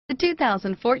The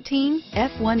 2014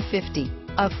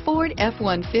 F-150. A Ford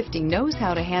F-150 knows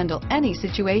how to handle any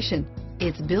situation.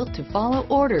 It's built to follow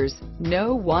orders,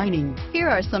 no whining. Here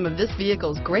are some of this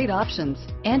vehicle's great options: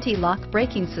 anti-lock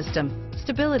braking system,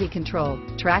 stability control,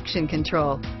 traction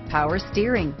control, power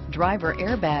steering, driver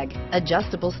airbag,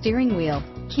 adjustable steering wheel,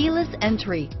 keyless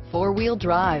entry, four-wheel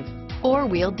drive,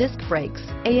 four-wheel disc brakes,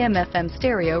 AM/FM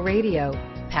stereo radio,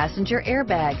 passenger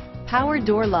airbag, power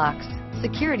door locks,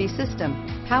 security system,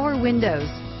 power windows,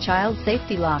 child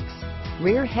safety locks,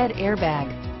 rear head airbag,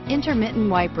 intermittent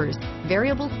wipers,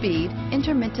 variable speed,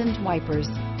 intermittent wipers,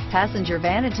 passenger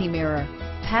vanity mirror,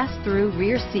 pass-through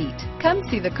rear seat. Come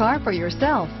see the car for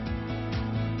yourself.